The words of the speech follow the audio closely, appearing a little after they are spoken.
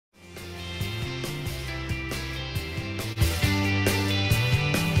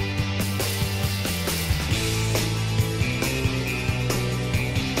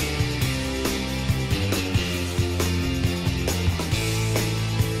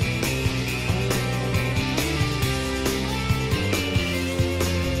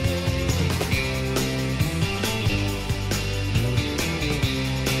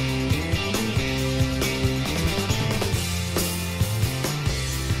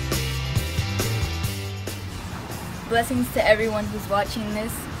Blessings to everyone who's watching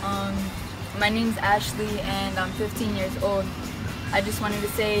this. My name's Ashley and I'm 15 years old. I just wanted to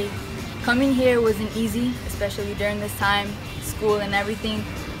say coming here wasn't easy, especially during this time, school and everything.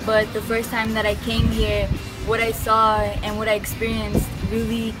 But the first time that I came here, what I saw and what I experienced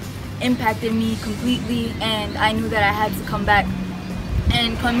really impacted me completely, and I knew that I had to come back.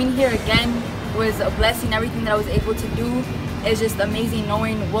 And coming here again was a blessing. Everything that I was able to do is just amazing.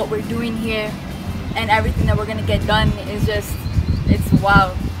 Knowing what we're doing here and everything that we're gonna get done is just, it's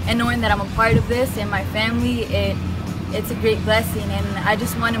wow. And knowing that I'm a part of this and my family, it's a great blessing. And I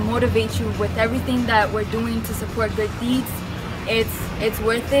just want to motivate you with everything that we're doing to support good deeds. It's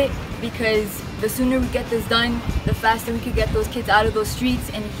worth it, because the sooner we get this done, the faster we could get those kids out of those streets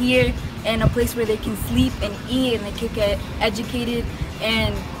and here in a place where they can sleep and eat and they can get educated.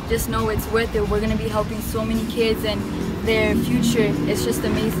 And just know it's worth it. We're gonna be helping so many kids and their future. It's just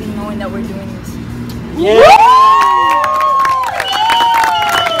amazing knowing that we're doing this.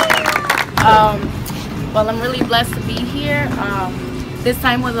 Well, I'm really blessed to be here. This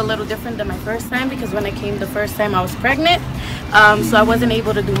time was a little different than my first time, because when I came the first time I was pregnant, so I wasn't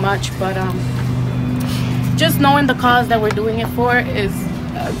able to do much. But just knowing the cause that we're doing it for is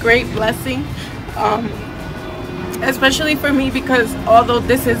a great blessing, especially for me, because although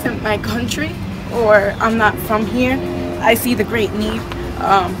this isn't my country or I'm not from here, I see the great need.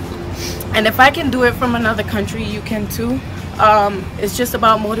 And if I can do it from another country, you can too. It's just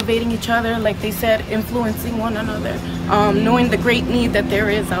about motivating each other, like they said, influencing one another, knowing the great need that there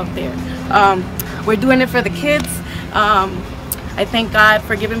is out there. We're doing it for the kids. I thank God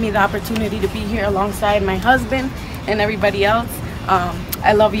for giving me the opportunity to be here alongside my husband and everybody else.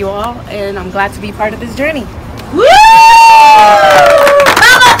 I love you all, and I'm glad to be part of this journey. Woo!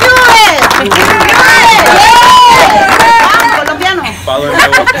 Vamos, do it!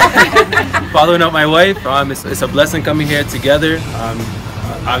 Following up my wife, it's a blessing coming here together.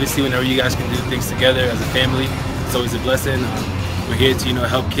 Obviously, whenever you guys can do things together as a family, it's always a blessing. We're here to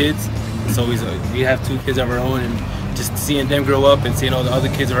help kids. It's always we have 2 kids of our own, and just seeing them grow up and seeing all the other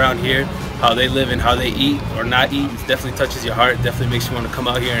kids around here, how they live and how they eat or not eat, it definitely touches your heart. It definitely makes you want to come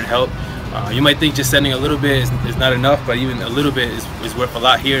out here and help. You might think just sending a little bit is not enough, but even a little bit is worth a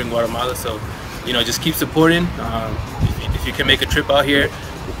lot here in Guatemala. So, just keep supporting. If you can make a trip out here,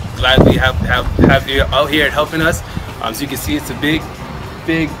 gladly have you out here and helping us. So you can see it's a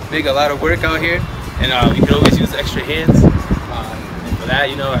a lot of work out here, and you can always use extra hands. And for that,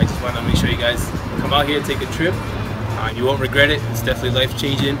 I just want to make sure you guys come out here, take a trip. You won't regret it. It's definitely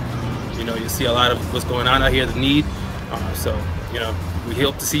life-changing. You'll see a lot of what's going on out here, the need. So we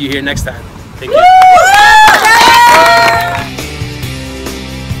hope to see you here next time. Thank you.